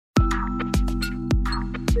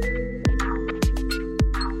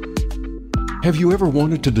Have you ever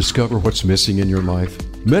wanted to discover what's missing in your life?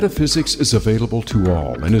 Metaphysics is available to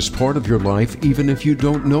all and is part of your life even if you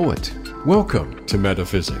don't know it. Welcome to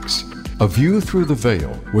Metaphysics, a view through the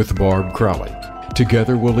veil with Barb Crowley.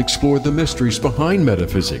 Together we'll explore the mysteries behind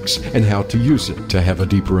metaphysics and how to use it to have a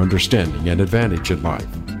deeper understanding and advantage in life.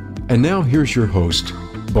 And now here's your host,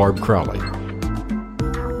 Barb Crowley.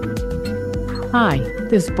 Hi,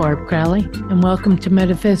 this is Barb Crowley, and welcome to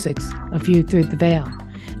Metaphysics, a view through the veil.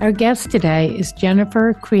 Our guest today is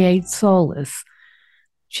Jennifer Create Solis.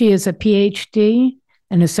 She is a PhD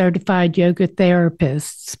and a certified yoga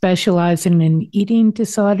therapist specializing in eating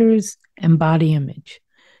disorders and body image.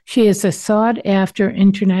 She is a sought-after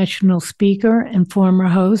international speaker and former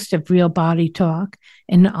host of Real Body Talk,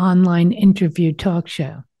 an online interview talk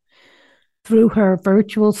show. Through her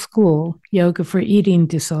virtual school, Yoga for Eating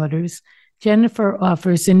Disorders, Jennifer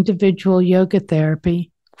offers individual yoga therapy,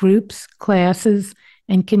 groups, classes,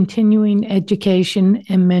 and continuing education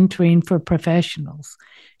and mentoring for professionals.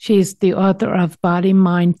 She is the author of Body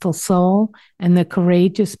Mindful Soul and The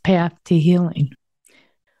Courageous Path to Healing.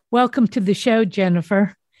 Welcome to the show,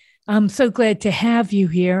 Jennifer. I'm so glad to have you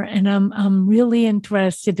here, and I'm really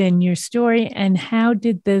interested in your story and how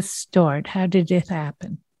did this start? How did it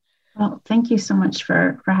happen? Well, thank you so much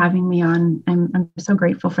for having me on. I'm so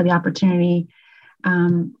grateful for the opportunity.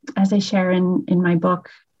 As I share in my book,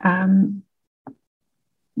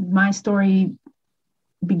 my story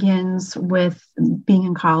begins with being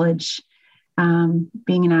in college,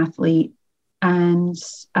 being an athlete, and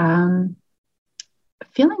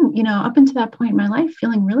feeling, up until that point in my life,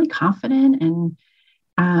 feeling really confident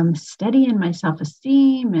and steady in my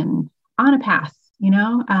self-esteem and on a path,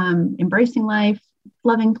 embracing life,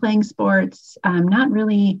 loving playing sports, not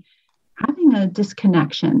really having a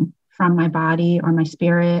disconnection from my body or my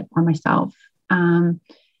spirit or myself, and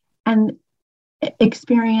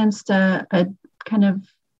experienced a kind of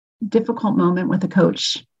difficult moment with a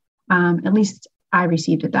coach. At least I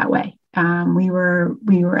received it that way. We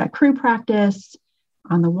were at crew practice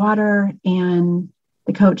on the water, and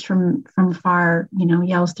the coach from afar,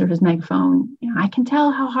 yells through his megaphone, "I can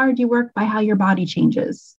tell how hard you work by how your body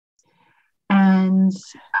changes." And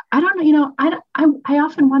I don't know, I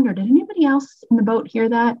often wonder, did anybody else in the boat hear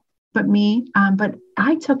that but me? But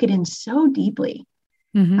I took it in so deeply.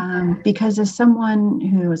 Because as someone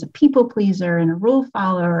who was a people pleaser and a rule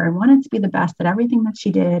follower and wanted to be the best at everything that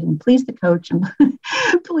she did and please the coach and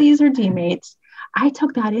please her teammates, I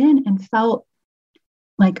took that in and felt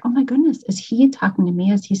like, oh my goodness, is he talking to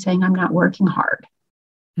me? Is he saying I'm not working hard?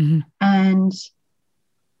 And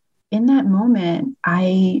in that moment,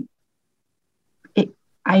 I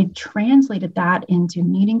translated that into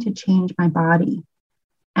needing to change my body.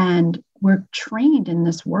 And we're trained in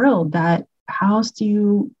this world that how else do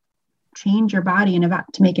you change your body and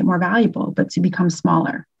to make it more valuable, but to become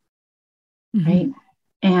smaller, right?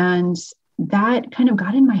 And that kind of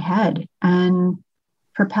got in my head and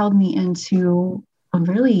propelled me into a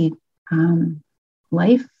really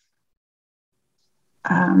life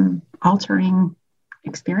altering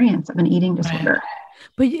experience of an eating disorder.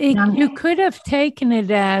 But you could have taken it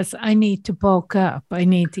as, I need to bulk up. I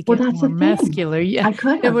need to get more muscular. Yeah, I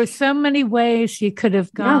could have. There were so many ways you could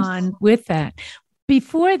have gone with that.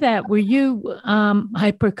 Before that, were you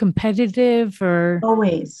hyper competitive or?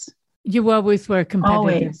 Always. You always were competitive.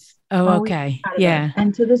 Always. Oh, always okay. Yeah.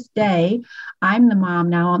 And to this day, I'm the mom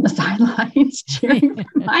now on the sidelines cheering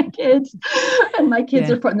for my kids. And my kids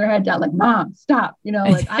are putting their head down like, "Mom, stop."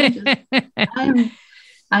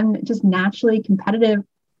 I'm just naturally competitive,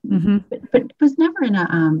 but it was never in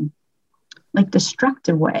a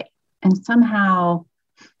destructive way. And somehow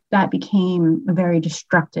that became a very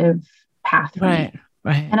destructive path for me.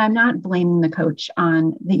 Right. And I'm not blaming the coach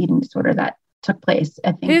on the eating disorder that took place.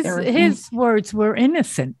 I think his words were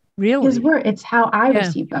innocent, really. His word, it's how I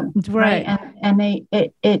received them. Right. And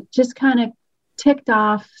it just kind of ticked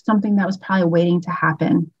off something that was probably waiting to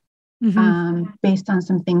happen. Based on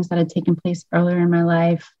some things that had taken place earlier in my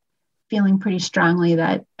life, feeling pretty strongly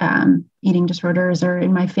that eating disorders are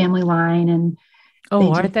in my family line. And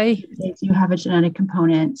they do have a genetic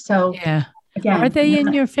component. So again, are they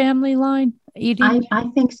in your family line? Eating? I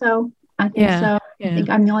think so. I think so. Yeah. I think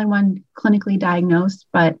I'm the only one clinically diagnosed,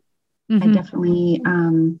 but I definitely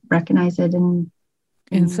recognize it in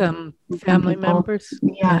some family members.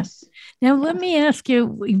 Yes. Now, let me ask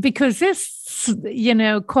you, because this,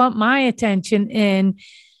 caught my attention, and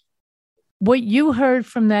what you heard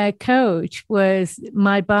from that coach was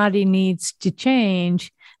my body needs to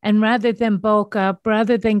change. And rather than bulk up,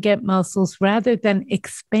 rather than get muscles, rather than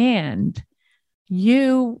expand,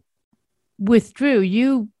 you withdrew,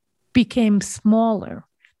 you became smaller.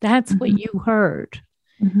 That's what you heard.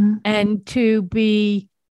 And to be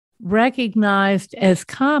recognized as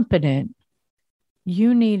competent,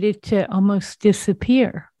 you needed to almost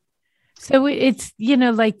disappear. So it's,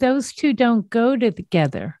 like those two don't go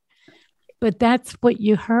together, but that's what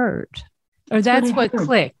you heard, or that's what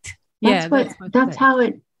clicked. That's how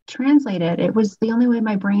it translated. It was the only way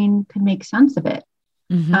my brain could make sense of it.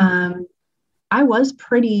 I was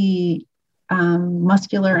pretty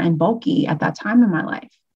muscular and bulky at that time in my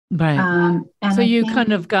life. Right. And so you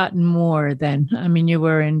kind of gotten more then. I mean, you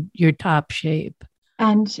were in your top shape.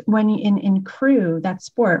 And when in crew, that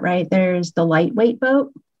sport, right, there's the lightweight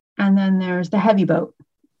boat and then there's the heavy boat,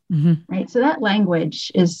 right? So that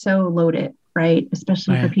language is so loaded, right?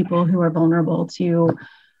 Especially for people who are vulnerable to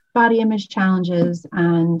body image challenges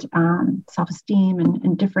and self-esteem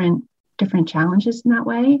and different challenges in that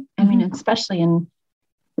way. I mean, especially in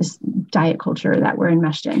this diet culture that we're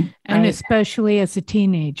enmeshed in. Right? And especially as a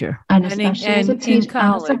teenager. And especially as a teenager, in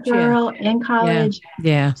college. As a girl in college.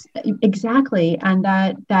 Yeah. Exactly. And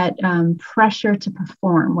that pressure to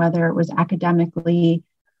perform, whether it was academically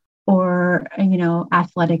or,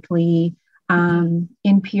 athletically,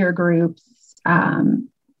 in peer groups.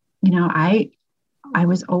 I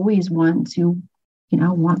was always one to,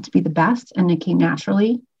 want to be the best, and it came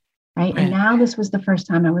naturally. Right. And now this was the first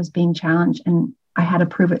time I was being challenged, and I had to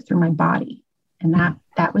prove it through my body. And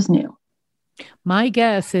that was new. My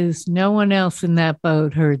guess is no one else in that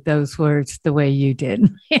boat heard those words the way you did.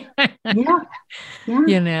 Yeah.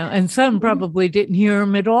 And some probably didn't hear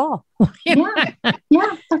them at all.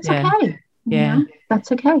 That's okay. Yeah.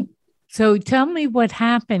 That's okay. So tell me what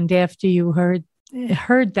happened after you heard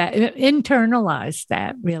that, internalized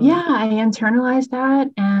that, really. Yeah, I internalized that.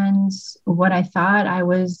 And what I thought I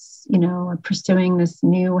was, pursuing this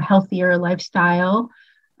new, healthier lifestyle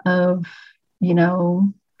of,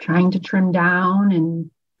 trying to trim down and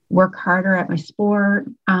work harder at my sport,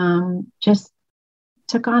 just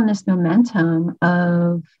took on this momentum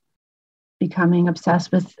of becoming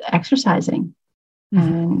obsessed with exercising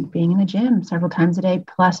and being in the gym several times a day,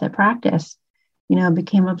 plus at practice.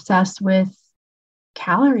 Became obsessed with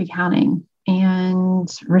calorie counting and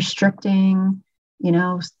restricting,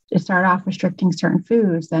 it started off restricting certain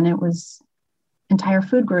foods, then it was entire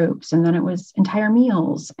food groups, and then it was entire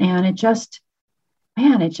meals. And it just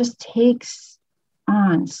takes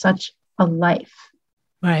on such a life.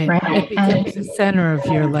 Right. It becomes the center of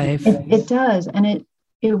your life. It does. And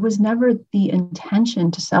it was never the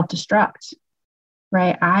intention to self-destruct,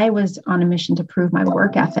 right? I was on a mission to prove my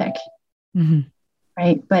work ethic.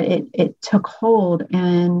 Right. But it took hold,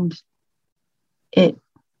 and it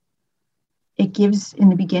gives, in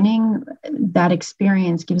the beginning, that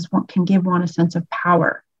experience can give one a sense of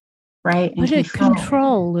power, right? And but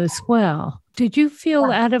control as well. Did you feel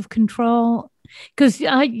out of control? Because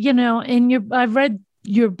I read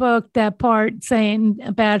your book, that part saying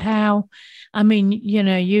about how,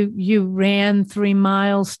 you ran 3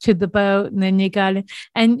 miles to the boat, and then you got it,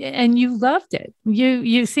 and you loved it.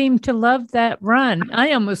 You seemed to love that run.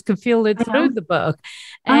 I almost could feel it through the book.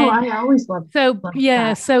 And I always loved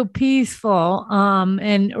that. So peaceful.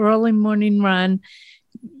 And early morning run.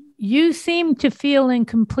 You seem to feel in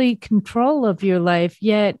complete control of your life,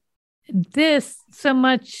 yet this, so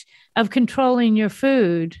much of controlling your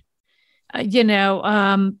food,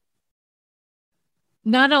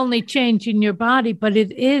 not only changing your body, but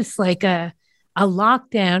it is like a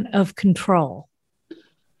lockdown of control.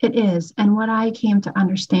 It is. And what I came to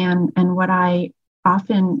understand, and what I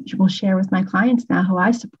often will share with my clients now who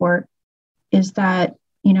I support, is that,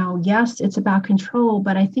 yes, it's about control,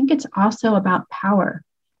 but I think it's also about power,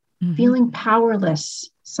 feeling powerless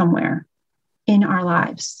somewhere in our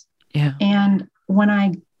lives. Yeah. And when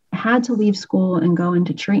I had to leave school and go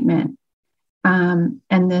into treatment, and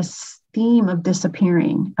this theme of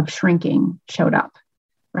disappearing, of shrinking, showed up,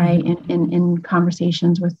 right? In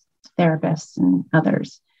conversations with therapists and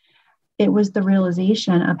others. It was the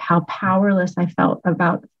realization of how powerless I felt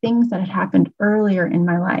about things that had happened earlier in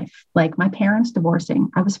my life, like my parents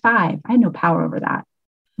divorcing. I was 5. I had no power over that.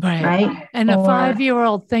 Right. And a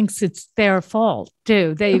 5-year-old thinks it's their fault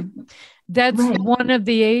too. That's one of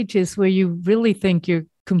the ages where you really think you're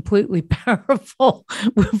completely powerful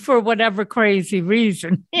for whatever crazy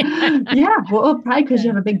reason. Yeah. Well, probably because you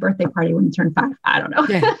have a big birthday party when you turn 5. I don't know.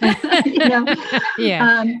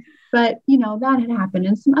 Yeah. But, that had happened,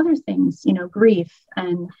 and some other things, grief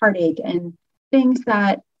and heartache and things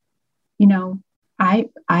that, I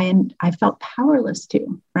felt powerless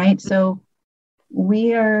to, right? So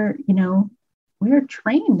we are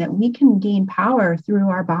trained that we can gain power through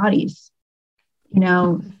our bodies,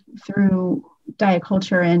 through diet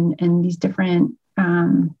culture and these different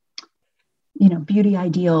beauty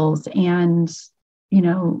ideals, and,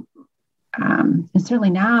 and certainly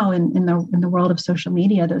now in the world of social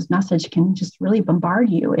media, those messages can just really bombard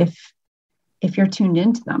you if you're tuned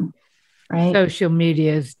into them, right? Social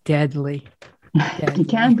media is deadly. It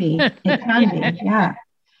can be. Yeah.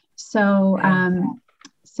 So,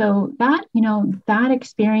 so that, that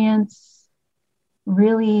experience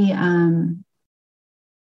really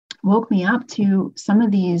woke me up to some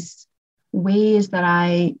of these ways that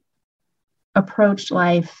I approached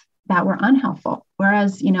life that were unhelpful.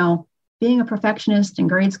 Whereas, being a perfectionist in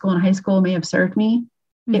grade school and high school may have served me.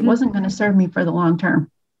 It wasn't going to serve me for the long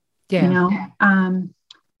term. Yeah.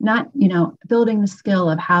 Not, building the skill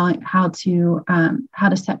of how to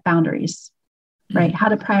set boundaries, right? How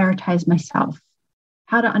to prioritize myself,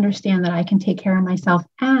 how to understand that I can take care of myself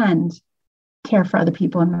and care for other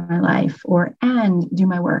people in my life, and do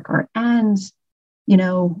my work, and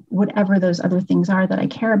whatever those other things are that I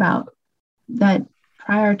care about, that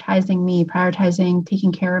prioritizing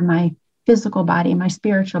taking care of my physical body, my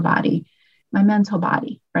spiritual body, my mental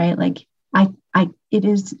body, right? Like it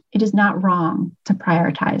is not wrong to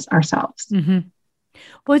prioritize ourselves. Mm-hmm.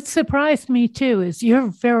 What surprised me too is you're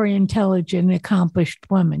a very intelligent, accomplished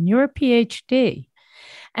woman. You're a PhD.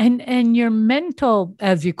 And your mental,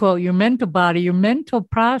 as you call it, your mental body, your mental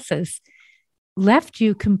process left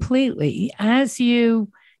you completely. As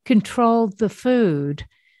you controlled the food,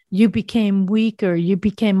 you became weaker. You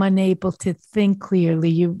became unable to think clearly.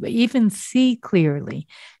 You even see clearly.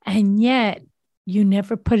 And yet you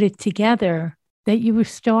never put it together that you were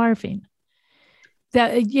starving.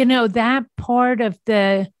 That part of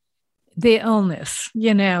the illness,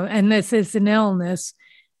 and this is an illness,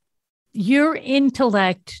 your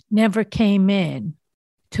intellect never came in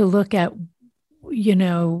to look at,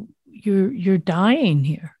 you're dying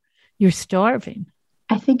here. You're starving.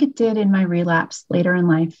 I think it did in my relapse later in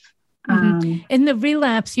life. In the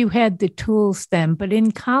relapse, you had the tools then, but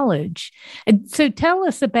in college. And so tell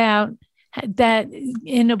us about that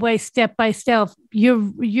in a way, step by step.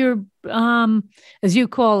 Your as you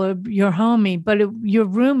call her, your homie, but your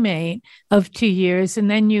roommate of 2 years, and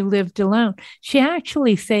then you lived alone. She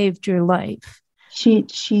actually saved your life.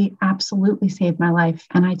 She absolutely saved my life,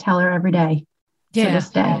 and I tell her every day to this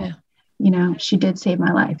day. Yeah. She did save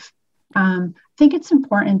my life. I think it's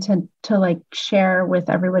important to like share with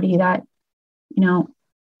everybody that,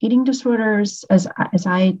 eating disorders, as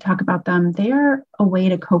I talk about them, they are a way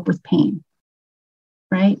to cope with pain,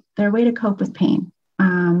 right? They're a way to cope with pain,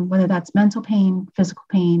 whether that's mental pain, physical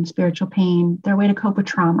pain, spiritual pain. They're a way to cope with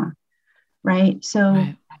trauma, right? So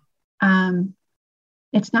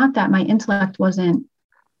it's not that my intellect wasn't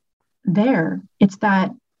there. It's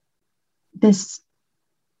that this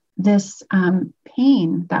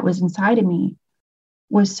pain that was inside of me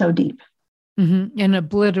was so deep. And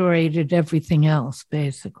obliterated everything else,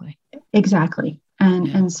 basically. Exactly.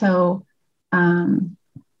 And so, I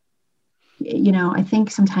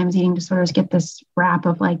think sometimes eating disorders get this rap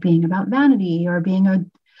of like being about vanity or being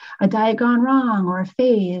a diet gone wrong or a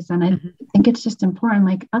phase. And I think it's just important,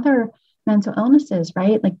 like other mental illnesses,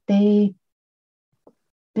 right? Like there's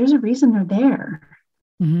a reason they're there.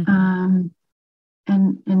 And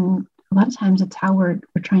a lot of times it's how we're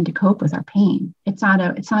trying to cope with our pain. It's not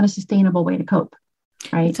a sustainable way to cope,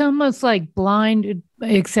 right? It's almost like blinded,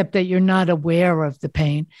 except that you're not aware of the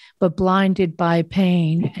pain, but blinded by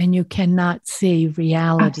pain, and you cannot see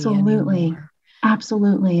reality anymore.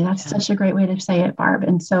 Absolutely. That's such a great way to say it, Barb.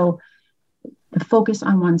 And so the focus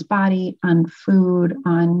on one's body, on food,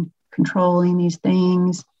 on controlling these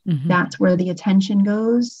things, that's where the attention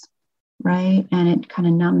goes, right? And it kind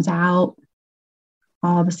of numbs out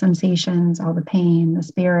all the sensations, all the pain, the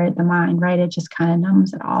spirit, the mind, right? It just kind of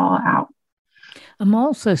numbs it all out. I'm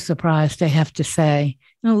also surprised, I have to say,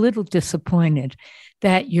 and a little disappointed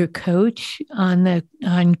that your coach on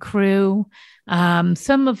crew,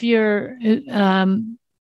 some of the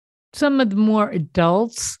more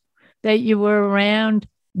adults that you were around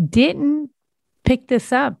didn't pick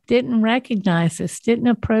this up, didn't recognize this, didn't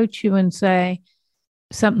approach you and say,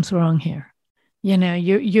 something's wrong here. He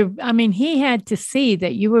had to see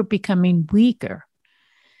that you were becoming weaker.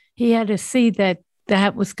 He had to see that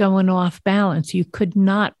was going off balance. You could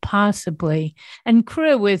not possibly, and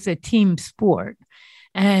crew is a team sport.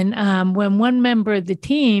 And when one member of the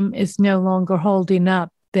team is no longer holding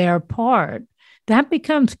up their part, that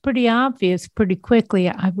becomes pretty obvious pretty quickly,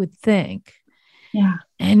 I would think. Yeah.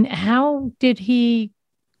 And how did he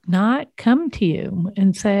not come to you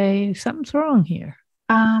and say, something's wrong here?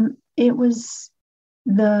 It was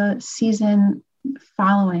the season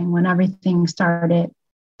following when everything started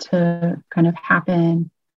to kind of happen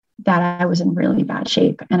that I was in really bad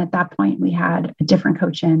shape. And at that point, we had a different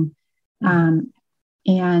coach in.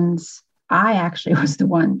 And I actually was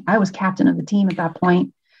I was captain of the team at that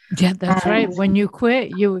point. Yeah, that's right. When you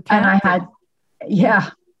quit, you were captain. And I had, yeah.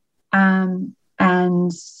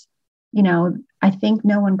 And, you know, I think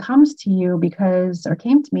no one comes to you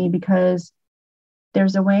came to me because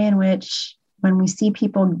there's a way in which when we see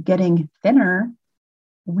people getting thinner,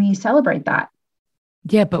 we celebrate that.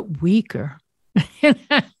 Yeah, but weaker. For a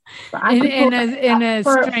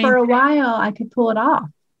while, I could pull it off.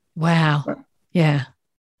 Wow. Yeah.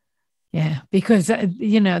 Yeah. Because,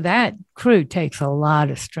 that crew takes a lot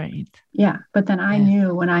of strength. Yeah. But then I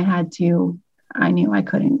knew when I knew I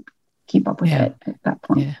couldn't keep up with it at that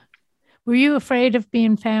point. Yeah. Were you afraid of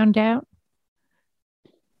being found out?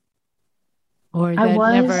 Or that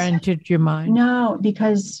never entered your mind? No,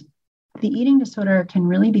 because the eating disorder can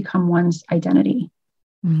really become one's identity.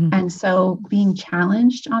 Mm-hmm. And so being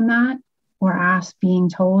challenged on that or being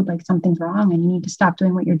told like something's wrong and you need to stop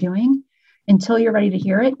doing what you're doing until you're ready to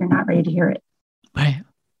hear it, you're not ready to hear it. Right.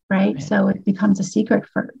 So it becomes it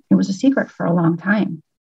was a secret for a long time.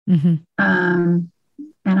 Mm-hmm.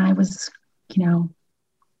 And I was,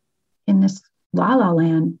 in this la la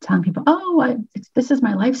land telling people, this is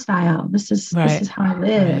my lifestyle. This is how I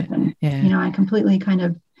live. Right. And, I completely kind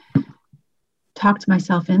of talked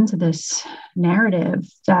myself into this narrative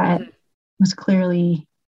that was clearly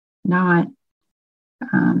not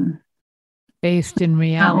based in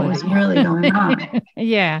reality. What was really going on.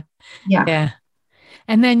 Yeah.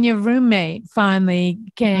 And then your roommate finally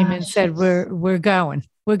came and said, we're going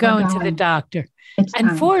to the doctor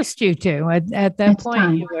and forced you to at that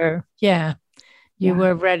point. You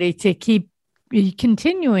were ready to keep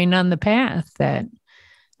continuing on the path that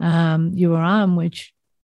you were on,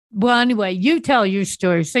 well, anyway, you tell your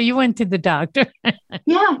story. So you went to the doctor. That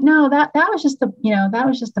was just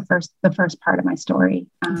the first part of my story.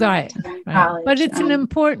 Right. But it's an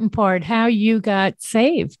important part, how you got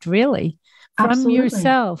saved, really, from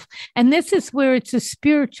yourself. And this is where it's a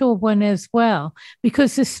spiritual one as well,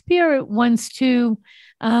 because the spirit wants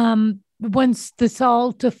the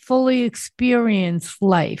soul to fully experience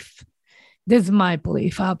life. This is my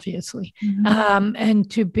belief, obviously. Mm-hmm.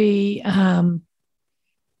 And to be...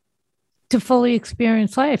 to fully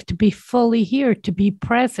experience life, to be fully here, to be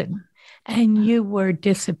present. And you were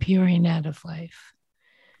disappearing out of life.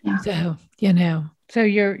 Yeah. So, so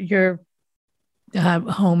your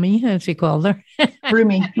homie, as you call her. My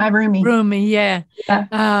roomie. Roomie, yeah.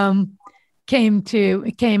 Came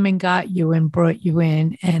and got you and brought you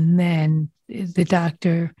in. And then the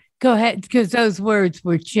doctor, go ahead, because those words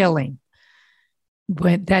were chilling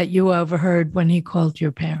that you overheard when he called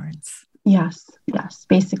your parents. Yes.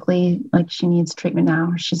 Basically, like she needs treatment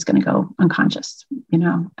now or she's going to go unconscious,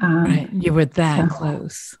 Right. You were that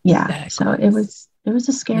close. Yeah. That so close. it was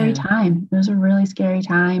a scary time. It was a really scary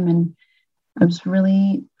time. And I was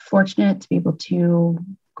really fortunate to be able to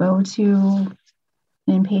go to an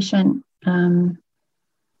inpatient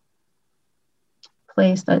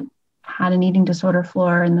place that had an eating disorder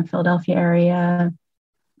floor in the Philadelphia area.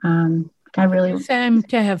 I really seem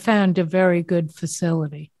to have found a very good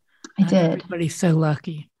facility. I did. Everybody's so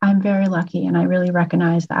lucky. I'm very lucky. And I really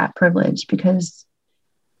recognize that privilege because,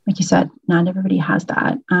 like you said, not everybody has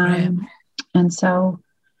that. And so,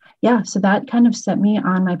 so that kind of set me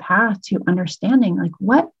on my path to understanding like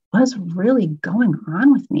what was really going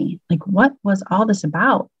on with me? Like, what was all this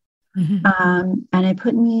about? Mm-hmm. And it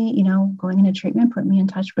put me, going into treatment, put me in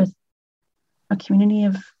touch with a community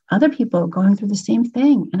of other people going through the same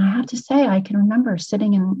thing. And I have to say, I can remember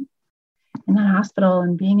sitting in that hospital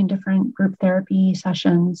and being in different group therapy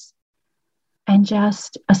sessions and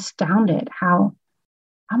just astounded how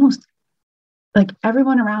almost like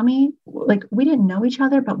everyone around me, like we didn't know each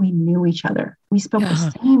other, but we knew each other. We spoke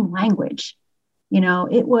the same language.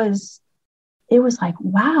 It was like,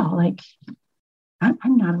 wow, like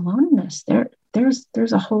I'm not alone in this.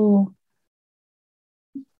 There's a whole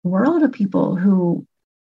world of people who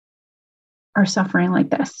are suffering like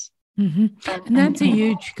this. Mm-hmm. And that's a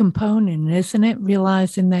huge component, isn't it?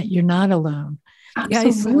 Realizing that you're not alone. Absolutely. The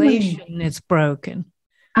isolation is broken.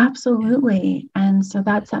 Absolutely. And so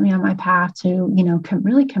that set me on my path to,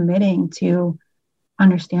 really committing to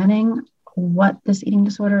understanding what this eating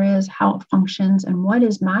disorder is, how it functions, and what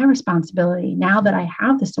is my responsibility now that I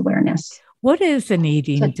have this awareness. What is an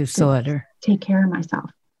eating disorder? To take care of myself.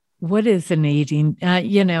 What is an eating?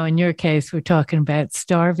 In your case, we're talking about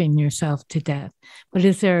starving yourself to death. But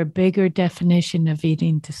is there a bigger definition of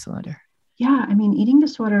eating disorder? Yeah. I mean, eating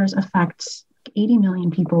disorders affect 80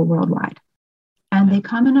 million people worldwide. And they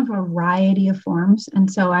come in a variety of forms.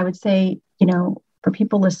 And so I would say, for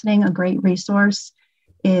people listening, a great resource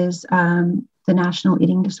is the National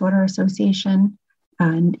Eating Disorder Association.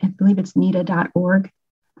 And I believe it's NEDA.org.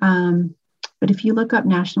 But if you look up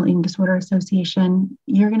National Eating Disorder Association,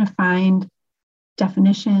 you're going to find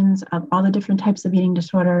definitions of all the different types of eating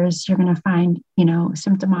disorders. You're going to find,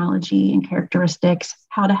 symptomology and characteristics,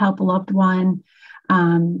 how to help a loved one,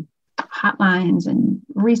 hotlines and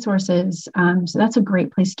resources. So that's a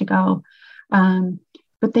great place to go.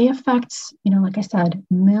 But they affect, like I said,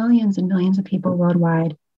 millions and millions of people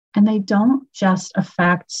worldwide. And they don't just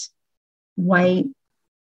affect white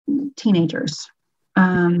teenagers.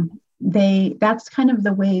 That's kind of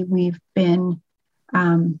the way we've been,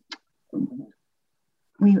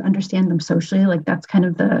 we understand them socially. Like that's kind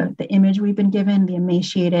of the image we've been given, the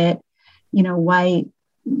emaciated, white,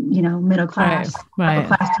 middle class, upper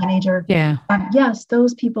class teenager. Yeah. Yes,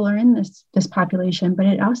 those people are in this population, but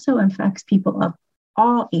it also affects people of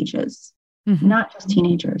all ages, not just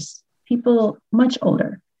teenagers, people much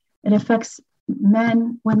older. It affects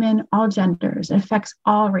men, women, all genders. It affects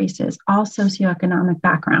all races, all socioeconomic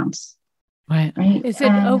backgrounds. Right. Is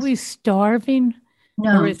it always starving?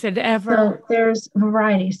 No. Or is it ever? So there's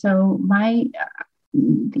variety. So the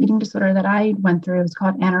eating disorder that I went through is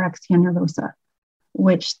called anorexia nervosa,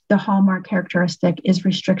 which the hallmark characteristic is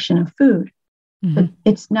restriction of food. But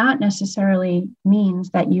it's not necessarily means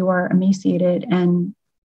that you are emaciated and,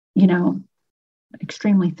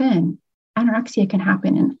 extremely thin. Anorexia can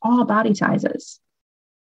happen in all body sizes,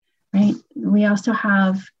 right? We also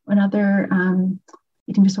have another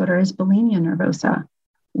eating disorder is bulimia nervosa,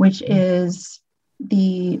 which is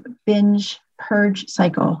the binge purge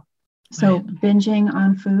cycle. So binging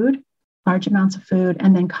on food, large amounts of food,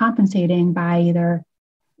 and then compensating by either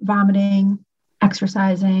vomiting,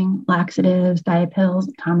 exercising, laxatives, diet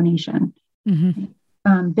pills, combination.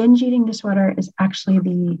 Binge eating disorder is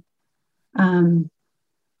actually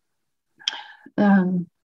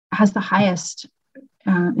is the highest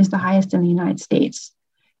in the United States.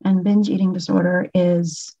 And binge eating disorder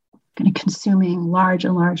is kind of consuming large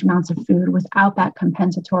amounts of food without that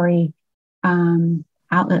compensatory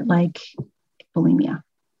outlet like bulimia.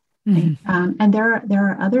 And there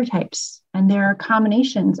are other types, and there are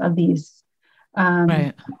combinations of these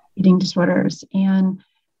eating disorders, and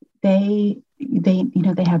they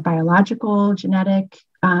have biological, genetic,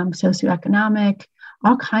 socioeconomic,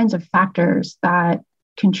 all kinds of factors that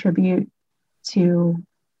contribute to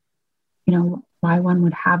why one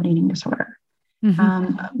would have an eating disorder.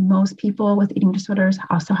 Most people with eating disorders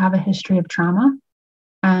also have a history of trauma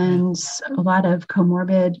and a lot of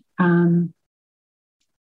comorbid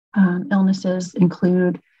illnesses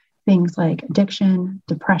include things like addiction,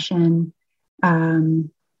 depression,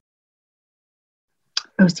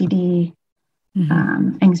 OCD,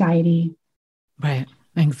 anxiety. Right.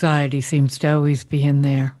 Anxiety seems to always be in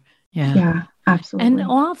there. Yeah. Yeah, absolutely. And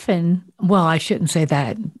often, well, I shouldn't say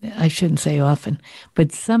that. I shouldn't say often,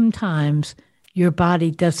 but sometimes your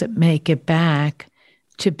body doesn't make it back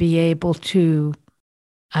to be able to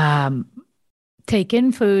take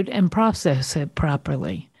in food and process it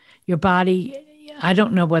properly. Your body, I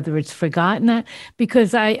don't know whether it's forgotten that,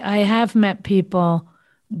 because I have met people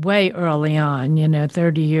way early on,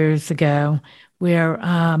 30 years ago, where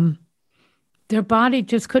their body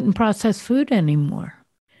just couldn't process food anymore.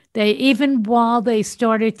 Even while they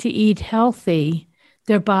started to eat healthy,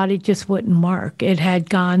 their body just wouldn't work. It had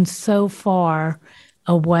gone so far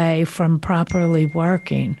away from properly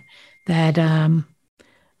working that,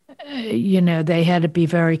 they had to be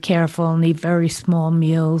very careful and eat very small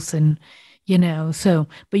meals and,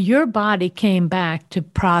 but your body came back to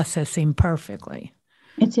processing perfectly.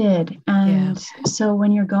 It did. And so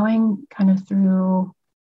when you're going kind of through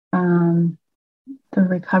the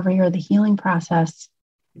recovery or the healing process,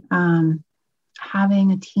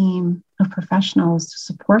 having a team of professionals to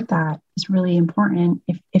support that is really important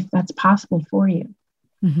if that's possible for you.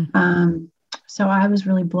 So I was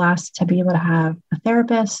really blessed to be able to have a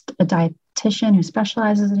therapist, a dietitian who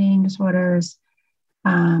specializes in eating disorders.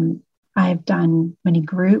 I've done many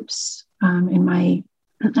groups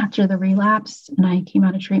after the relapse, and I came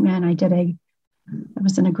out of treatment. I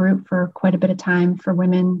was in a group for quite a bit of time for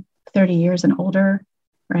women 30 years and older,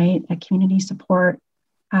 right? A community support.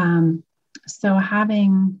 So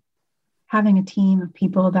having a team of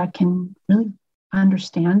people that can really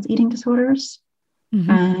understand eating disorders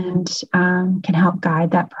and can help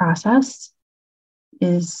guide that process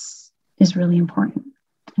is really important.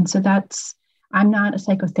 And so I'm not a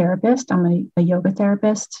psychotherapist. I'm a yoga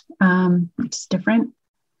therapist. It's different,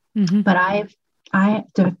 but I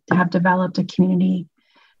have developed a community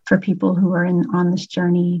for people who are on this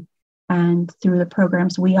journey, and through the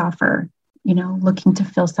programs we offer, looking to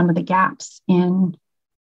fill some of the gaps in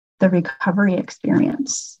the recovery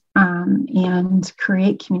experience, and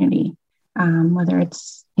create community, whether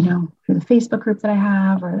it's, through the Facebook group that I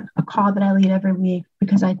have or a call that I lead every week,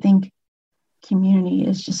 because I think community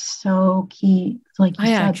is just so key. Like you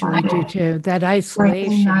said, actually do too. That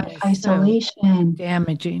isolation, so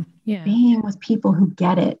damaging. Yeah, being with people who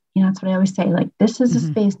get it. That's what I always say. Like, this is a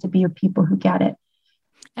space to be with people who get it,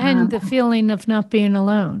 and the feeling of not being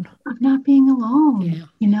alone. Yeah.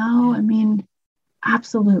 I mean,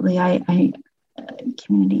 absolutely. I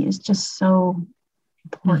community is just so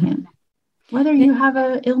important. Whether you have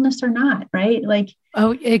an illness or not, right? Like,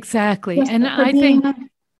 oh, exactly. And I think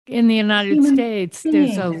in the United States,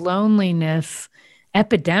 there's a loneliness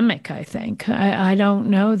epidemic, I think. I don't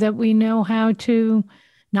know that we know how to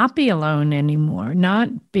not be alone anymore,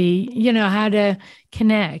 not be, how to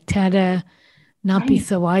connect, how to not be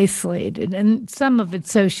so isolated. And some of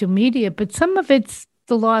it's social media, but some of it's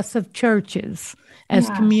the loss of churches as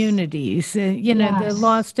communities, the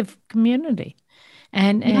loss of community.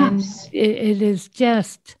 And it is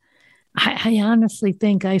just, I honestly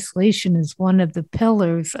think isolation is one of the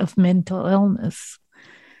pillars of mental illness.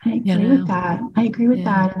 I agree with that.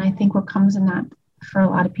 And I think what comes in that for a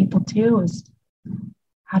lot of people too is,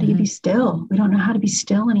 how do you be still? We don't know how to be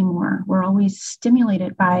still anymore. We're always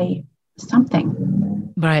stimulated by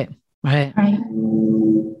something. Right.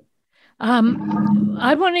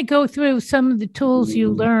 I want to go through some of the tools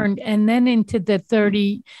you learned and then into the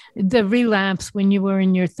relapse when you were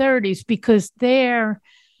in your 30s, because there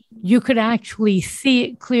you could actually see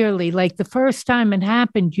it clearly. Like the first time it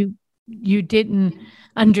happened, you didn't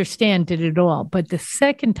understand it at all. But the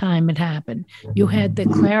second time it happened, you had the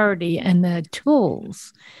clarity and the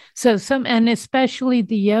tools. And especially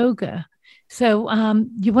the yoga. So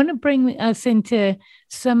you want to bring us into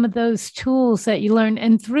some of those tools that you learned.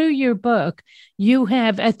 And through your book, you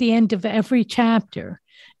have, at the end of every chapter,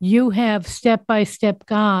 you have step-by-step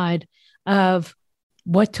guide of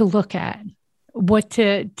what to look at, what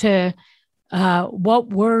what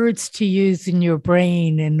words to use in your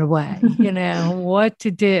brain in a way, what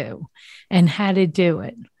to do and how to do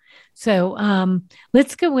it. So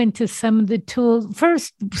let's go into some of the tools.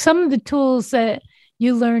 First, some of the tools that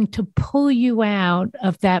you learn to pull you out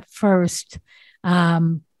of that first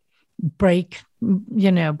breakdown.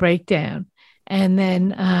 And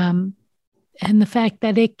then, and the fact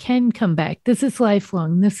that it can come back. This is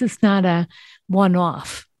lifelong. This is not a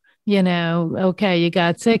one-off, okay, you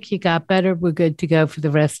got sick, you got better, we're good to go for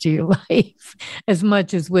the rest of your life, as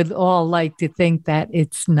much as we'd all like to think that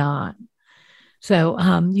it's not. So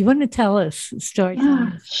you want to tell us, start?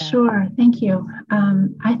 Yeah, sure. Thank you.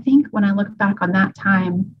 I think when I look back on that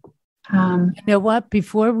time, you know what?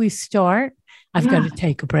 Before we start, I've got to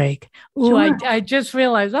take a break. Oh, sure. I just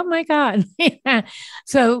realized, oh my God.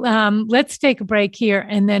 So let's take a break here.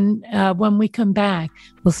 And then when we come back,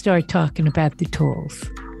 we'll start talking about the tools.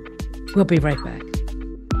 We'll be right back.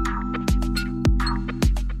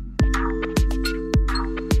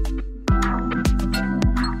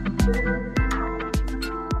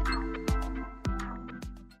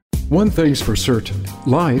 One thing's for certain,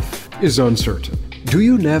 life is uncertain. Do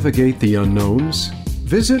you navigate the unknowns?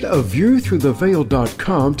 Visit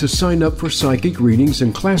aviewthroughtheveil.com to sign up for psychic readings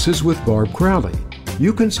and classes with Barb Crowley.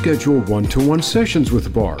 You can schedule one-to-one sessions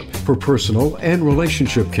with Barb for personal and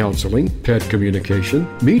relationship counseling, pet communication,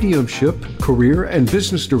 mediumship, career and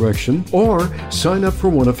business direction, or sign up for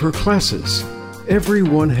one of her classes.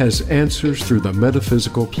 Everyone has answers through the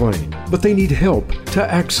metaphysical plane, but they need help to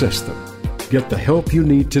access them. Get the help you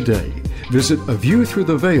need today. Visit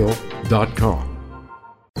aviewthroughtheveil.com.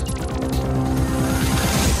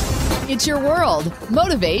 It's your world.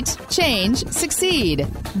 Motivate, change, succeed.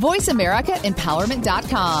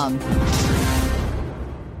 VoiceAmericaEmpowerment.com.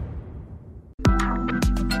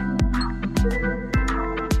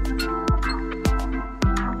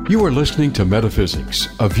 You are listening to Metaphysics,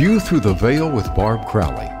 A View Through the Veil with Barb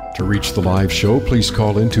Crowley. To reach the live show, please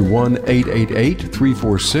call into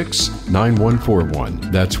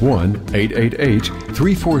 1-888-346-9141. That's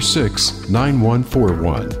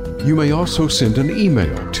 1-888-346-9141. You may also send an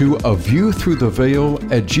email to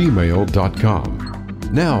aviewthroughtheveil@gmail.com.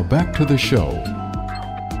 Now, back to the show.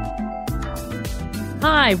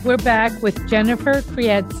 Hi, we're back with Jennifer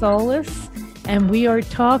Criad-Solis, and we are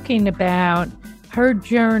talking about her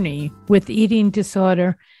journey with eating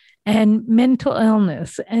disorder and mental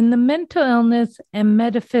illness, and the mental illness and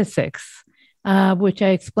metaphysics, which I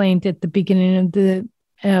explained at the beginning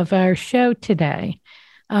of our show today.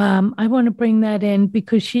 I want to bring that in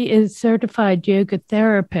because she is a certified yoga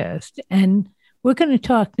therapist, and We're going to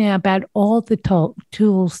talk now about all the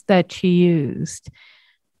tools that she used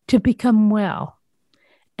to become well.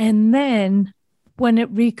 And then when it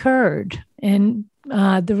recurred, and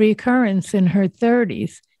the recurrence in her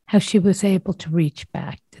 30s, how she was able to reach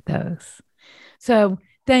back to those. So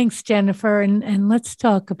thanks, Jennifer. And let's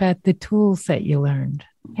talk about the tools that you learned.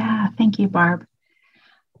 Yeah, thank you, Barb.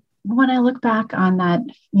 When I look back on that,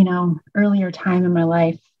 earlier time in my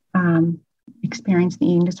life, experiencing the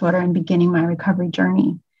eating disorder and beginning my recovery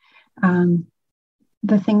journey,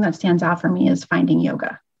 the thing that stands out for me is finding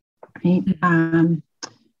yoga, right?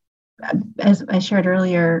 As I shared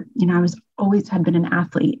earlier, I was always had been an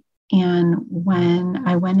athlete. And when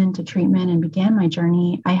I went into treatment and began my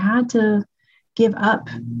journey, I had to give up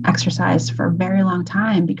exercise for a very long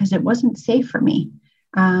time because it wasn't safe for me,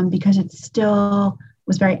 because it still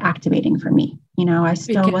was very activating for me. I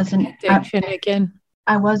still wasn't again.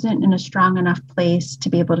 I wasn't in a strong enough place to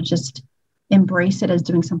be able to just embrace it as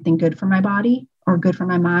doing something good for my body or good for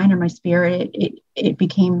my mind or my spirit. It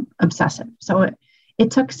became obsessive. So it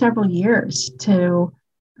took several years to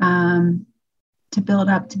build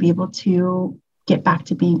up to be able to get back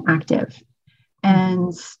to being active.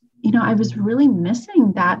 And, I was really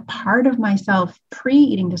missing that part of myself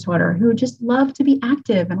pre-eating disorder who just loved to be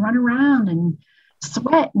active and run around and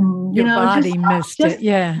sweat and, your body missed it.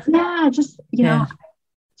 Yeah. Yeah. Just,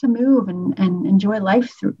 to move and enjoy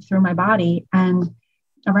life through my body. And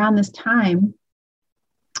around this time,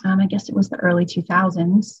 I guess it was the early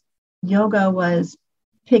 2000s, yoga was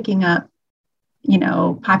picking up,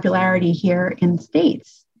 popularity here in the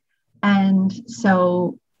States. And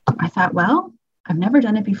so I thought, well, I've never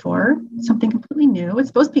done it before, something completely new. It's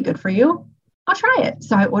supposed to be good for you. I'll try it.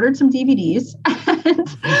 So I ordered some DVDs and,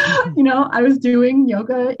 I was doing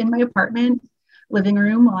yoga in my apartment living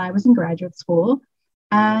room while I was in graduate school.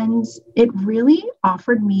 And it really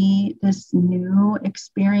offered me this new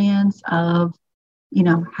experience of,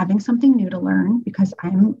 having something new to learn because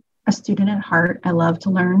I'm a student at heart. I love to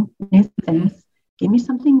learn new things. Gave me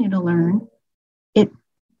something new to learn. It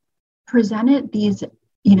presented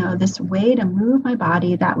this way to move my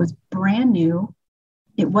body that was brand new.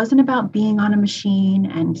 It wasn't about being on a machine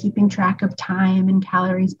and keeping track of time and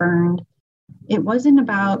calories burned. It wasn't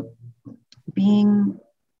about being,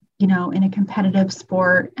 in a competitive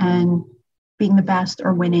sport and being the best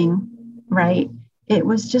or winning, right? It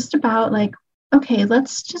was just about okay,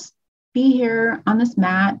 let's just be here on this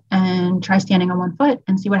mat and try standing on one foot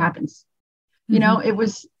and see what happens. It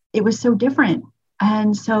was so different.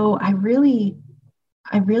 And so I really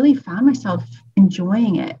found myself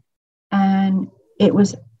enjoying it. And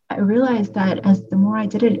I realized that as the more I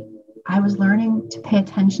did it, I was learning to pay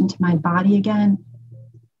attention to my body again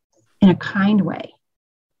in a kind way.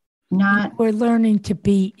 We're learning to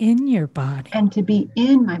be in your body. And to be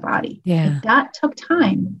in my body. Yeah. But that took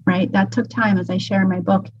time, right? That took time. As I share in my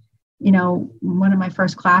book, one of my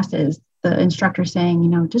first classes, the instructor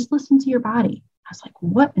saying, just listen to your body. I was like,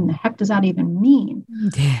 what in the heck does that even mean?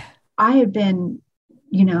 Yeah. I had been,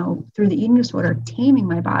 through the eating disorder, taming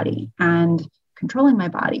my body and controlling my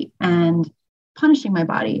body and punishing my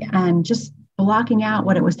body and just blocking out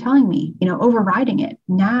what it was telling me, overriding it.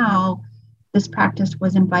 Now, this practice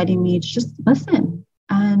was inviting me to just listen.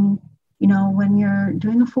 And, when you're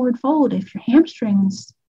doing a forward fold, if your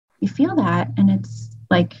hamstrings, you feel that and it's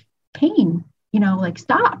like pain,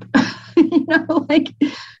 stop,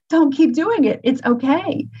 don't keep doing it. It's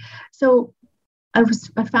okay. So I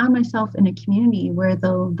found myself in a community where the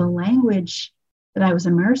language that I was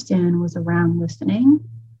immersed in was around listening.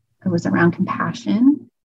 It was around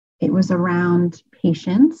compassion. It was around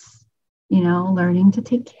patience, learning to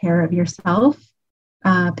take care of yourself,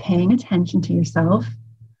 paying attention to yourself,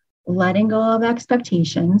 letting go of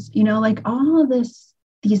expectations, all of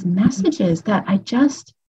these messages that I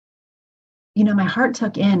just, my heart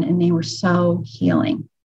took in and they were so healing.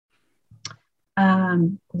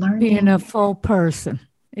 Learning being a full person.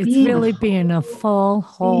 It's really being a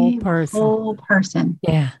whole person. Whole person.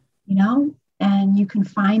 Yeah. And you can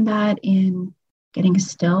find that in getting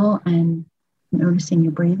still and noticing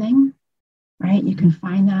your breathing, right? You can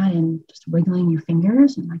find that in just wiggling your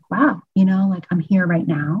fingers and wow, I'm here right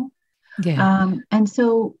now. Yeah. And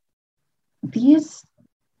so these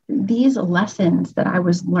lessons that I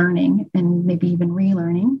was learning and maybe even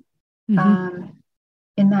relearning,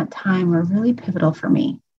 in that time were really pivotal for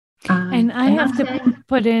me. And I have to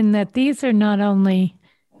put in that these are not only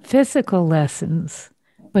physical lessons,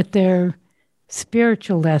 but they're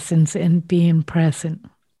spiritual lessons in being present,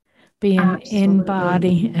 being in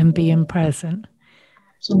body and being present.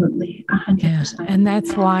 Absolutely, 100%. Yeah. And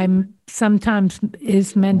that's why sometimes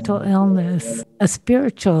is mental illness a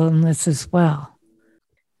spiritual illness as well.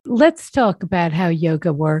 let's talk about how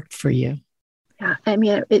yoga worked for you. Yeah, I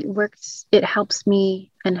mean, it works. It helps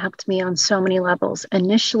me and helped me on so many levels.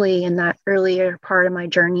 Initially, in that earlier part of my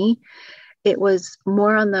journey, it was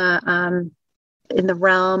more on the in the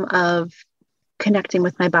realm of connecting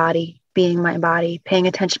with my body, being my body, paying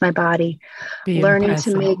attention to my body, Being learning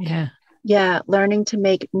to present, make, learning to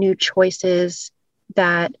make new choices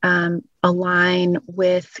that align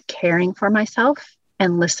with caring for myself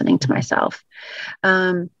and listening to myself.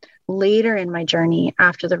 Later in my journey,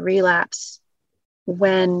 after the relapse,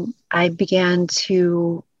 when I began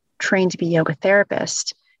to train to be a yoga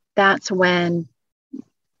therapist, that's when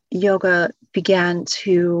yoga began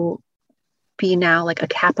to be now like a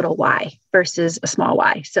capital Y versus a small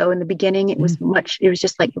y. So in the beginning, it was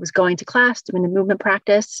just like it was going to class, doing the movement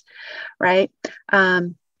practice, right?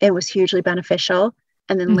 It was hugely beneficial.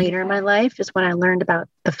 And then later in my life is when I learned about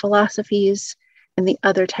the philosophies and the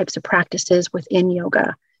other types of practices within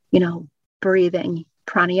yoga, breathing,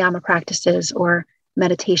 pranayama practices, or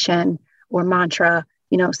meditation, or mantra,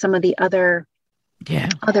 some of the other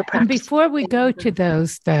practices. And before we go to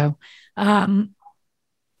those, though,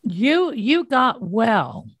 you got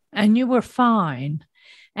well and you were fine,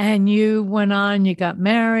 and you went on, you got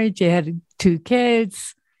married, you had 2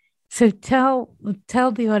 kids. So tell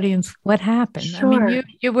the audience what happened. Sure. I mean,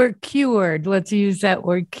 you were cured. Let's use that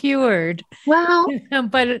word, cured. Well,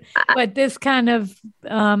 but this kind of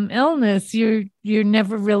illness, you're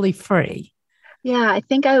never really free. Yeah, I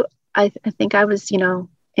think I was,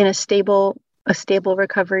 in a stable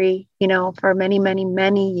recovery, for many, many,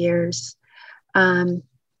 many years.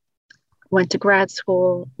 Went to grad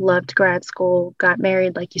school, loved grad school, got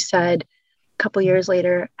married, like you said. A couple years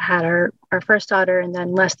later, had our first daughter, and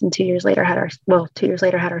then less than 2 years later, 2 years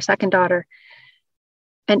later, had our second daughter.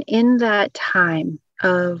 And in that time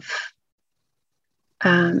of,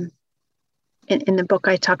 in the book,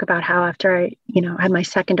 I talk about how after I, had my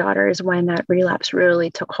second daughter is when that relapse really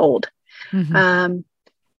took hold. There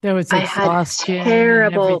was I had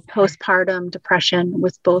terrible postpartum depression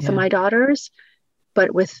with both of my daughters,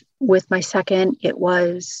 but with my second, it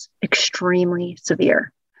was extremely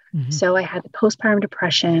severe. So I had the postpartum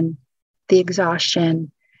depression, the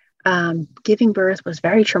exhaustion. Giving birth was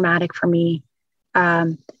very traumatic for me.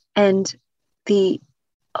 And the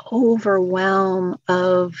overwhelm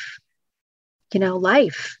of,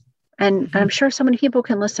 life. And I'm sure so many people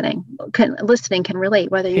can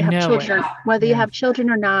relate, whether you have children, you have children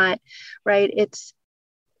or not, right? It's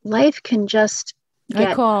life can just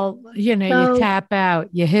I call, you tap out,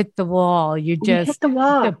 you hit the wall, you hit the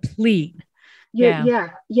wall, deplete.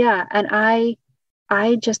 Yeah. And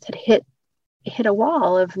I just had hit a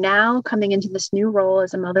wall of now coming into this new role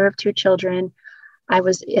as a mother of 2 children. I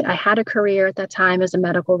had a career at that time as a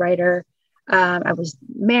medical writer. I was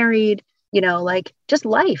married, like just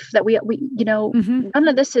life that we none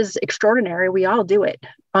of this is extraordinary. We all do it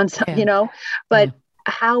on some, but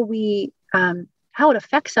how it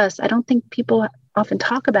affects us. I don't think people often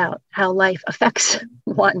talk about how life affects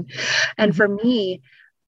one. And for me,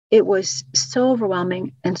 it was so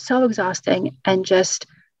overwhelming and so exhausting, and just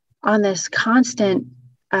on this constant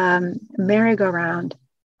merry-go-round.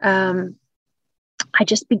 I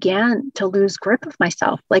just began to lose grip of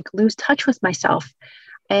myself, like lose touch with myself.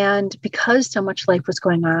 And because so much life was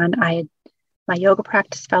going on, my yoga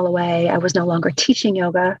practice fell away. I was no longer teaching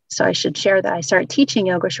yoga. So I should share that I started teaching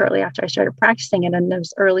yoga shortly after I started practicing it in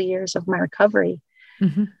those early years of my recovery.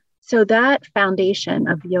 So that foundation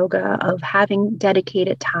of yoga, of having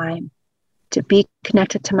dedicated time to be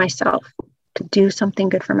connected to myself, to do something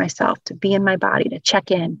good for myself, to be in my body, to check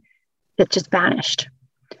in, it just vanished.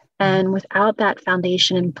 And without that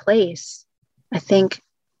foundation in place, I think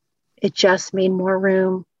it just made more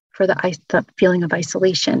room for the feeling of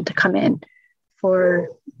isolation to come in, for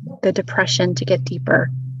the depression to get deeper,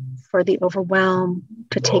 for the overwhelm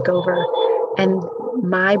to take over. And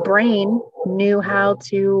my brain knew how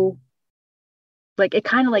to, it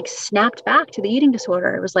kind of snapped back to the eating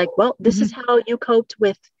disorder. It was like, well, this is how you coped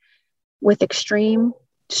with extreme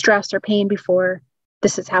stress or pain before.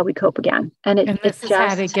 This is how we cope again. And this is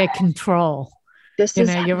how to get control.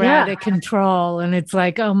 You're out of control, and it's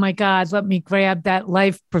like, oh my God, let me grab that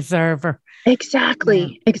life preserver.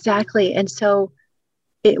 Exactly. And so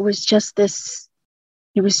it was just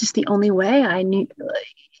the only way I knew.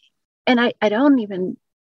 And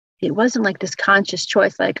it wasn't like this conscious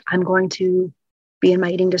choice, like I'm going to be in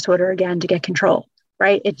my eating disorder again to get control,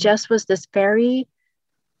 right? It just was this very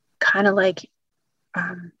kind of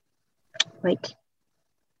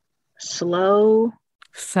slow,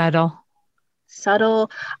 subtle.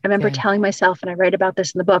 I remember telling myself, and I write about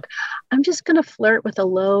this in the book, I'm just going to flirt with a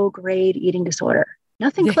low grade eating disorder.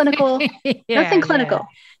 nothing clinical, nothing clinical.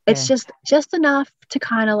 It's just enough to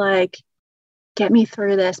kind of like get me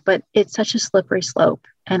through this, but it's such a slippery slope.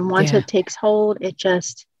 And once it takes hold, it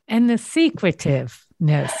just. And the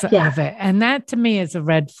secretiveness of it. And that to me is a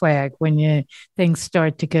red flag when things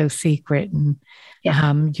start to go secret and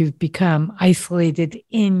you've become isolated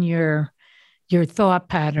in your thought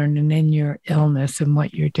pattern and in your illness and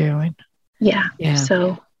what you're doing. Yeah.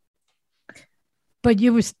 So. But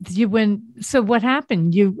so what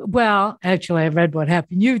happened? Actually, I read what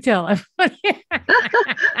happened. You tell everybody.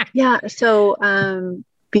 Yeah. So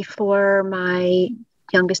before my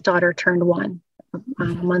youngest daughter turned 1, a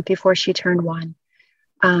month before she turned 1,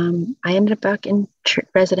 I ended up back in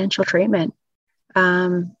residential treatment.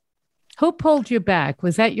 Who pulled you back?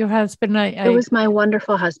 Was that your husband? It was my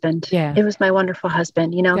wonderful husband. Yeah. It was my wonderful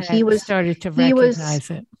husband. You know, he started to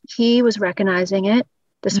recognize it. He was recognizing it.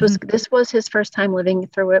 This was his first time living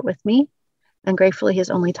through it with me, and gratefully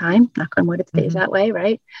his only time. Knock on wood, it stays that way,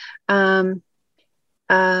 right? But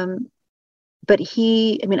I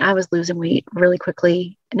was losing weight really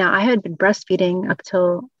quickly. Now, I had been breastfeeding up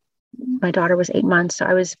till my daughter was 8 months, so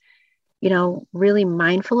I was, really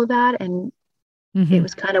mindful of that, and it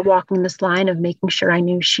was kind of walking this line of making sure I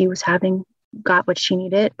knew she got what she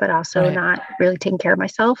needed, but also not really taking care of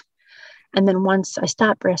myself. And then once I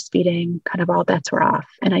stopped breastfeeding, kind of all bets were off,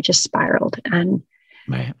 and I just spiraled. And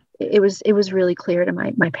it was really clear to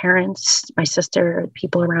my parents, my sister,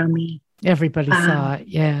 people around me. Everybody saw it,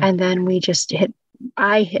 yeah. And then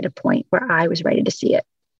I hit a point where I was ready to see it.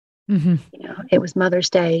 It was Mother's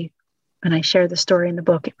Day, and I share the story in the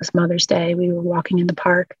book. It was Mother's Day. We were walking in the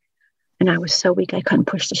park, and I was so weak I couldn't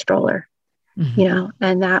push the stroller.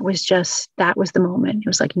 And that was the moment. It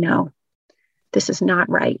was like, no. This is not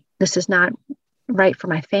right. This is not right for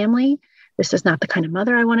my family. This is not the kind of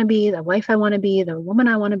mother I want to be, the wife I want to be, the woman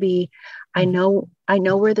I want to be. I know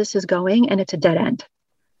where this is going, and it's a dead end.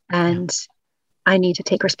 And I need to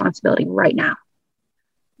take responsibility right now.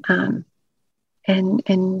 And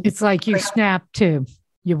it's like you snapped too.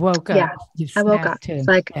 You woke up. Yeah, I woke up. Too. It's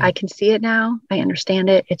like, I can see it now. I understand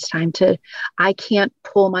it. It's time I can't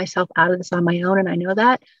pull myself out of this on my own. And I know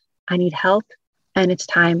that I need help. And it's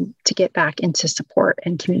time to get back into support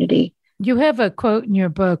and community. You have a quote in your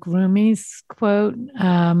book, Rumi's quote.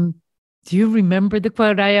 Do you remember the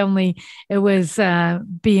quote? It was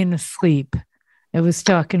being asleep. It was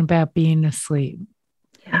talking about being asleep.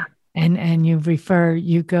 Yeah. And you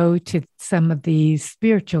go to some of these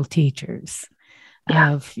spiritual teachers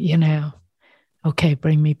of, okay,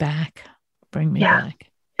 bring me back. Bring me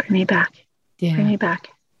back. Bring me back. Yeah. Bring me back.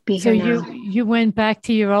 So you went back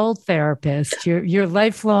to your old therapist, your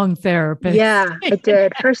lifelong therapist. Yeah, I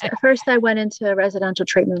did. First I went into residential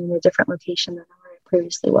treatment in a different location than where I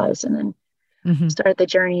previously was, and then started the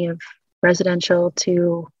journey of residential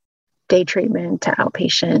to day treatment to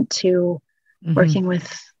outpatient to working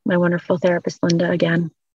with my wonderful therapist, Linda,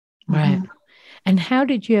 again. Right. And how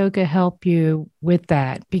did yoga help you with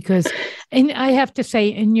that? Because, and I have to say,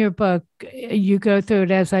 in your book, you go through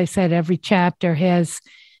it, as I said, every chapter has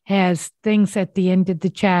things at the end of the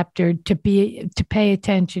chapter to pay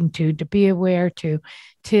attention to be aware to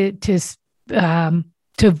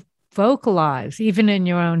vocalize, even in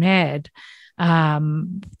your own head,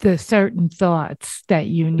 the certain thoughts that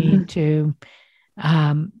you need to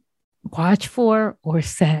watch for or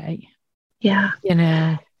say. Yeah.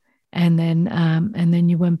 And then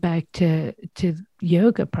you went back to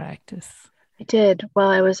yoga practice. I did. While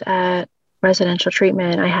I was at residential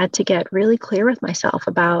treatment, I had to get really clear with myself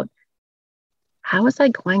about how was I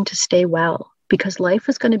going to stay well, because life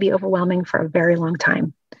was going to be overwhelming for a very long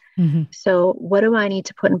time. So what do I need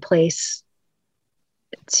to put in place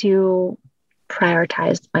to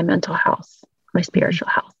prioritize my mental health, my spiritual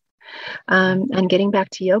health? And getting back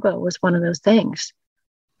to yoga was one of those things.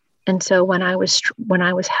 And so when I was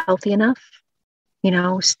healthy enough,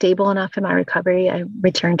 stable enough in my recovery, I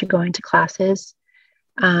returned to going to classes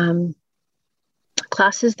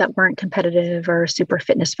that weren't competitive or super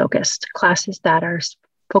fitness focused, classes that are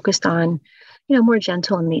focused on, more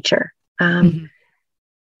gentle in nature. And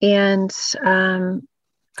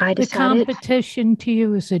I decided, the competition to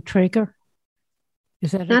you is a trigger.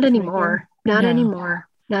 Is that not anymore? Not anymore.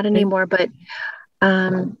 But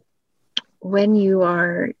when you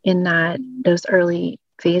are in those early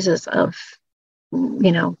phases of,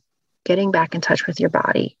 getting back in touch with your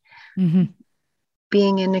body,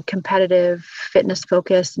 being in a competitive fitness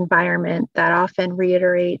focused environment that often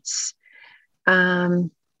reiterates,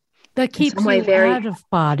 that keeps you out of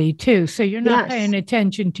body too. So you're not paying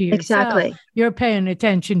attention to yourself. Exactly. You're paying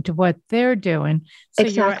attention to what they're doing. So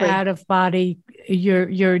you're out of body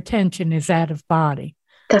your attention is out of body.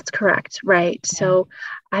 That's correct. Right. Yeah. So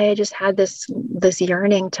I just had this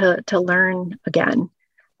yearning to learn again,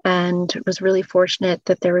 and was really fortunate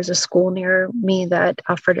that there was a school near me that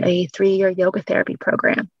offered a 3-year yoga therapy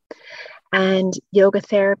program. And yoga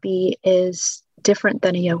therapy is different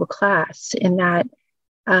than a yoga class in that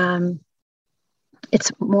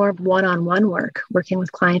it's more of one-on-one work, working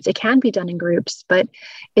with clients. It can be done in groups, but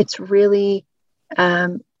it's really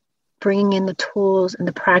bringing in the tools and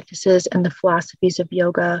the practices and the philosophies of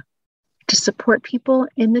yoga to support people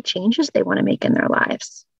in the changes they want to make in their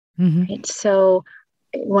lives. Mm-hmm. Right? So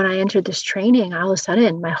when I entered this training, all of a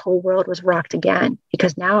sudden my whole world was rocked again,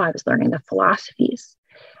 because now I was learning the philosophies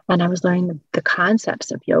and I was learning the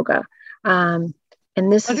concepts of yoga. And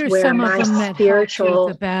this What is are where some of them that helped you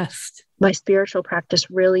the best? My spiritual practice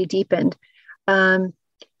really deepened.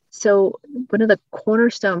 So one of the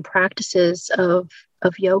cornerstone practices of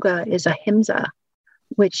yoga is ahimsa,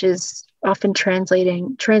 which is often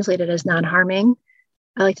translated as non-harming.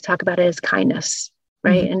 I like to talk about it as kindness,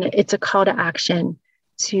 right? Mm-hmm. And it's a call to action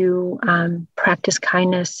to practice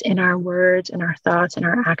kindness in our words and our thoughts and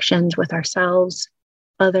our actions with ourselves,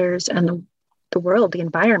 others, and the world, the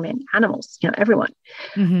environment, animals, everyone.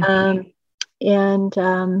 Mm-hmm.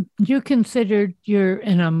 You considered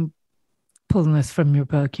and I'm pulling this from your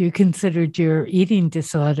book, you considered your eating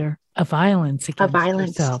disorder a violence against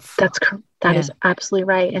yourself. That is absolutely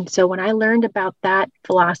right. And so when I learned about that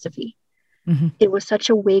philosophy, mm-hmm. it was such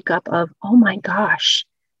a wake up of, oh my gosh,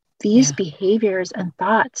 these behaviors and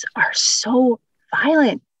thoughts are so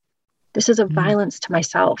violent. This is a mm-hmm. violence to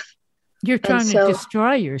myself. You're trying to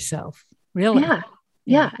destroy yourself, really.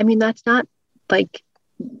 Yeah. I mean, that's not like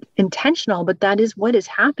intentional, but that is what is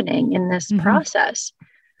happening in this mm-hmm. process.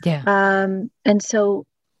 Yeah. And so,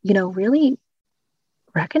 really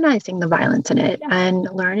recognizing the violence in it and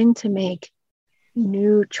learning to make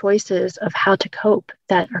new choices of how to cope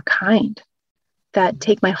that are kind, that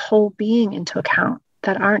take my whole being into account,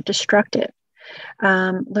 that aren't destructive.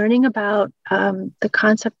 Learning about the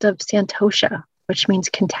concept of santosha, which means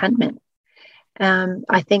contentment.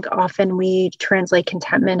 I think often we translate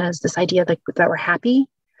contentment as this idea that we're happy,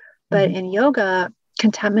 but mm-hmm. in yoga,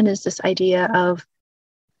 contentment is this idea of,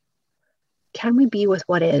 can we be with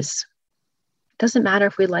what is? It doesn't matter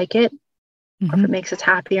if we like it mm-hmm. or if it makes us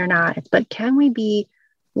happy or not, but can we be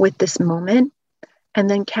with this moment? And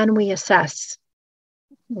then can we assess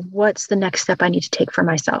what's the next step I need to take for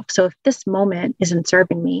myself? So if this moment isn't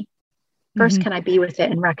serving me, first, mm-hmm. can I be with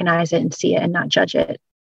it and recognize it and see it and not judge it?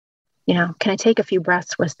 Can I take a few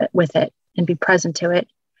breaths with it and be present to it?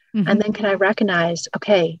 Mm-hmm. And then can I recognize,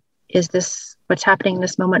 okay, is this what's happening in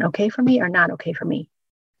this moment okay for me or not okay for me?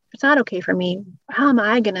 If it's not okay for me, how am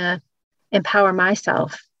I going to empower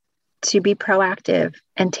myself to be proactive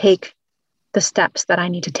and take the steps that I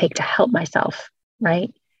need to take to help myself,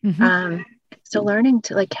 right? Mm-hmm. So learning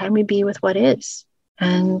to can we be with what is?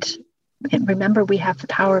 And remember, we have the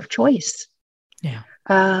power of choice. Yeah.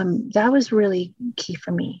 That was really key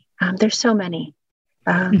for me. There's so many,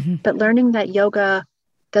 mm-hmm. but learning that yoga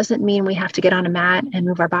doesn't mean we have to get on a mat and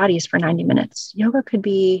move our bodies for 90 minutes. Yoga could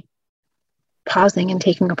be pausing and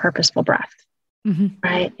taking a purposeful breath, mm-hmm.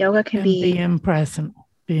 right? Yoga can be being present,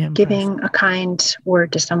 giving a kind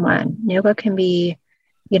word to someone. Yoga can be,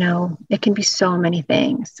 it can be so many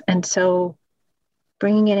things. And so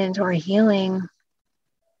bringing it into our healing,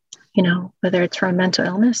 whether it's from a mental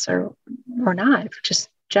illness or not, just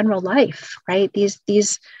general life, right?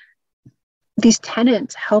 These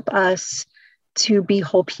tenets help us to be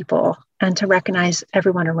whole people and to recognize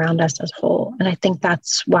everyone around us as whole. And I think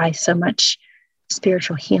that's why so much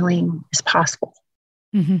spiritual healing is possible.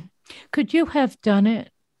 Mm-hmm. Could you have done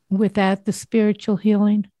it without the spiritual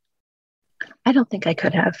healing? I don't think I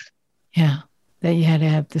could have. Yeah, that you had to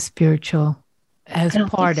have the spiritual as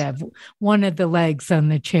part of one of the legs on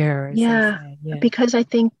the chair. Yeah, because I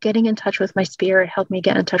think getting in touch with my spirit helped me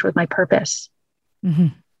get in touch with my purpose. Mm-hmm.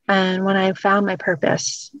 And when I found my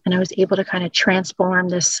purpose and I was able to kind of transform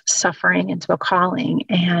this suffering into a calling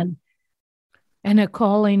and a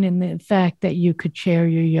calling in the fact that you could share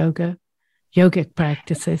your yogic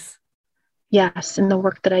practices. Yes, in the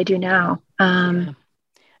work that I do now. And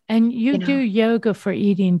you do yoga for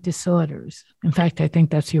eating disorders. In fact, I think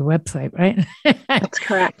that's your website, right? That's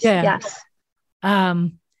correct. Yeah. Yes.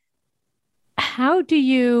 How do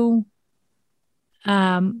you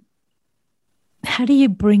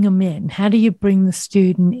bring them in? How do you bring the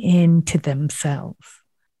student into themselves?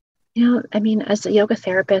 As a yoga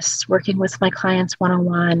therapist working with my clients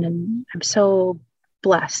one-on-one, and I'm so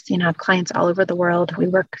blessed, I have clients all over the world. We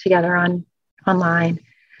work together online.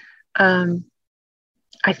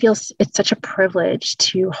 I feel it's such a privilege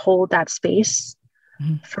to hold that space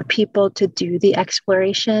for people to do the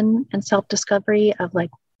exploration and self-discovery of like,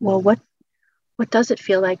 well, what does it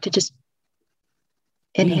feel like to just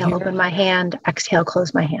inhale, open my hand, exhale,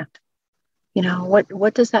 close my hand? You know,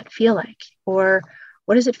 what does that feel like? Or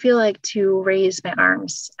what does it feel like to raise my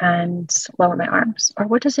arms and lower my arms? Or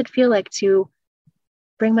what does it feel like to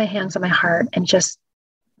bring my hands on my heart and just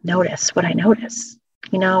notice what I notice?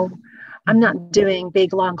 You know, I'm not doing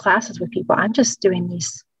big, long classes with people. I'm just doing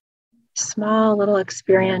these small little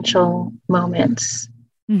experiential moments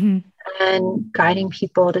and guiding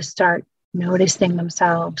people to start noticing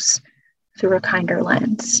themselves through a kinder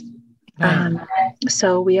lens. Right.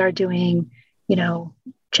 So we are doing, you know,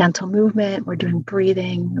 gentle movement. We're doing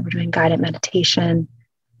breathing. We're doing guided meditation.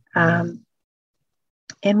 And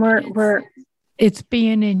it's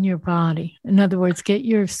being in your body. In other words, get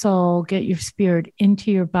your soul, get your spirit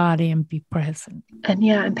into your body and be present. And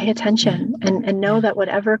pay attention and know that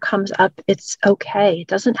whatever comes up, it's okay. It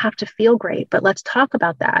doesn't have to feel great, but let's talk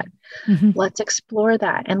about that. Let's explore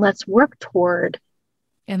that and let's work toward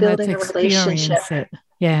building a relationship.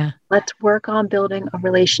 Yeah. Let's work on building a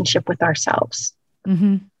relationship with ourselves.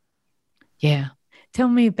 Yeah. Tell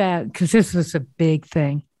me about, because this was a big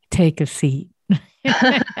thing. Take a seat.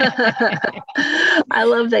 I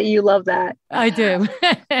love that you love that. I do.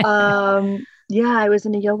 I was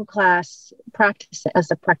in a yoga class practice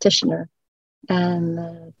as a practitioner, and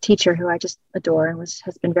the teacher who I just adore and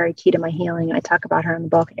has been very key to my healing. I talk about her in the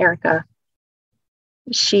book, Erica.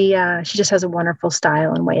 She just has a wonderful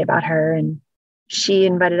style and way about her, and she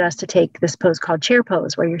invited us to take this pose called chair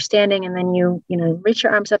pose, where you're standing and then you reach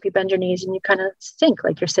your arms up, you bend your knees, and you kind of sink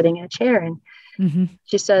like you're sitting in a chair. And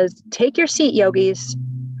she says, take your seat, yogis.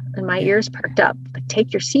 And my ears perked up, like,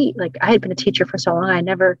 take your seat. Like, I had been a teacher for so long. I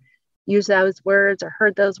never used those words or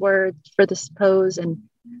heard those words for this pose. And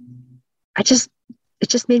it just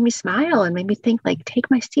made me smile and made me think, like,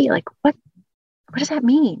 take my seat. Like, what does that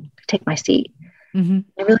mean? Take my seat. I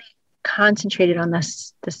really concentrated on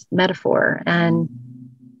this metaphor. And,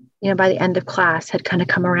 by the end of class had kind of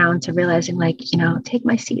come around to realizing, like, take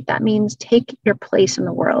my seat. That means take your place in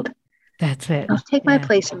the world. That's it. I'll take my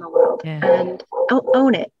place in the world and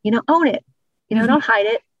own it, own it, don't hide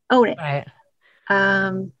it, own it. Right.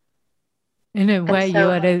 In a way,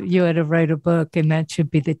 you ought to write a book, and that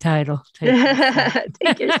should be the title.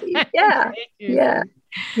 Take your seat. Yeah.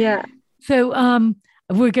 Yeah. So,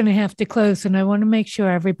 we're going to have to close, and I want to make sure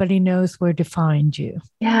everybody knows where to find you.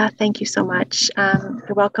 Yeah. Thank you so much. You're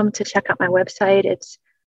welcome to check out my website. It's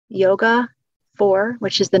yoga4,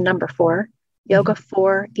 which is the number 4.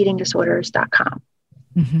 yoga4eatingdisorders.com.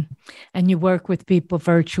 And you work with people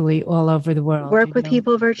virtually all over the world. Work with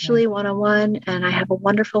people virtually one-on-one, and I have a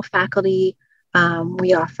wonderful faculty.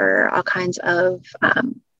 We offer all kinds of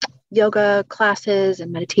yoga classes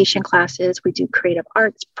and meditation classes. We do creative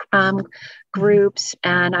arts groups,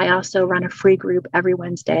 and I also run a free group every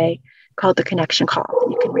Wednesday called The Connection Call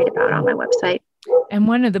that you can read about on my website. And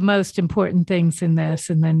one of the most important things in this,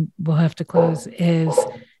 and then we'll have to close, is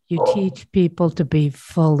you teach people to be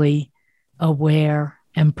fully aware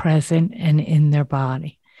and present and in their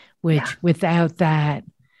body, which without that,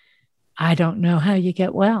 I don't know how you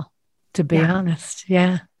get well, to be honest.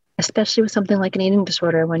 Yeah. Especially with something like an eating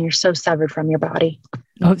disorder when you're so severed from your body.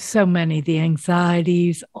 Oh, so many, the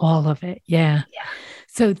anxieties, all of it. Yeah.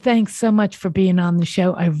 So thanks so much for being on the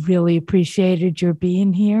show. I really appreciated your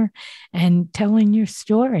being here and telling your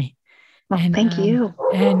story. Well, thank you.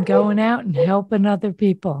 And going out and helping other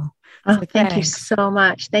people. Oh, thank you so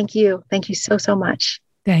much. Thank you. Thank you so, so much.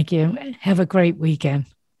 Thank you. Have a great weekend.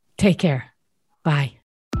 Take care. Bye.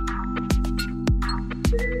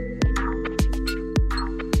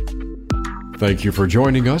 Thank you for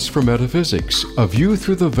joining us for Metaphysics, A View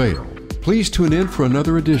Through the Veil. Please tune in for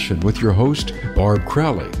another edition with your host, Barb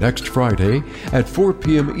Crowley, next Friday at 4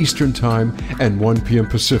 p.m. Eastern Time and 1 p.m.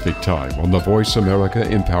 Pacific Time on the Voice America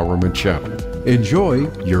Empowerment Channel. Enjoy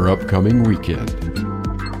your upcoming weekend.